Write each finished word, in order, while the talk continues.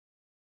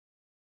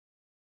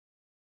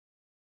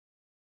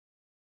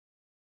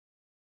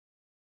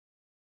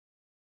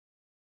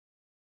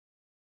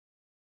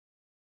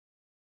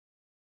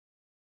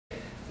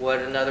What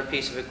another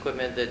piece of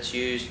equipment that's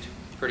used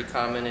pretty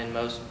common in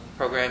most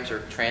programs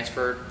are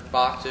transfer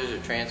boxes or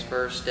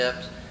transfer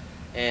steps,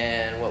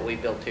 and what we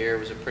built here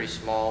was a pretty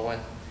small one.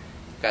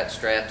 Got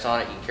straps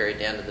on it, you can carry it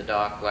down to the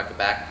dock like a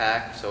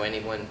backpack, so any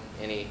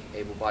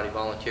able-bodied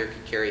volunteer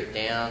could carry it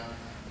down.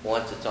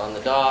 Once it's on the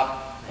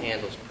dock, the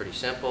handle's pretty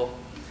simple.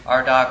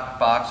 Our dock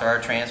box,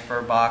 our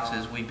transfer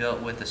boxes, we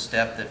built with a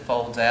step that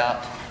folds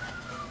out,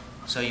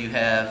 so you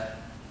have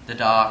the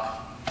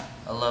dock,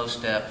 a low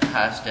step,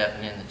 high step,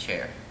 and then the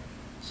chair.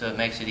 So it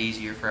makes it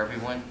easier for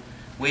everyone.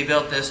 We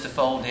built this to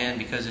fold in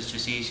because it's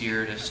just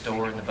easier to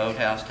store in the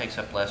boathouse, takes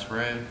up less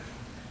room.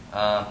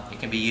 It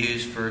can be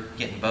used for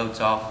getting boats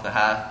off the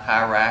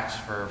high racks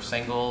for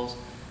singles,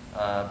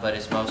 but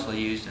it's mostly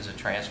used as a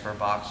transfer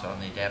box on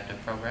the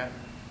adaptive program.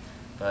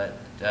 But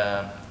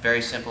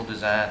very simple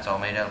design. It's all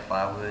made out of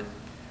plywood.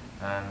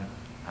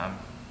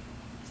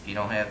 If you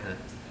don't have the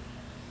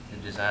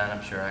design,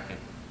 I'm sure I could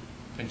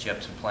print you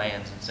up some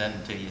plans and send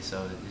them to you.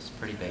 So it's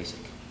pretty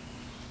basic.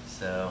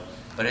 So,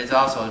 but it's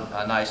also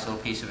a nice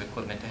little piece of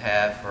equipment to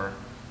have for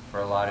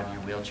a lot of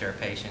your wheelchair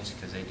patients,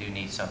 because they do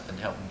need something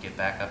to help them get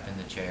back up in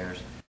the chairs.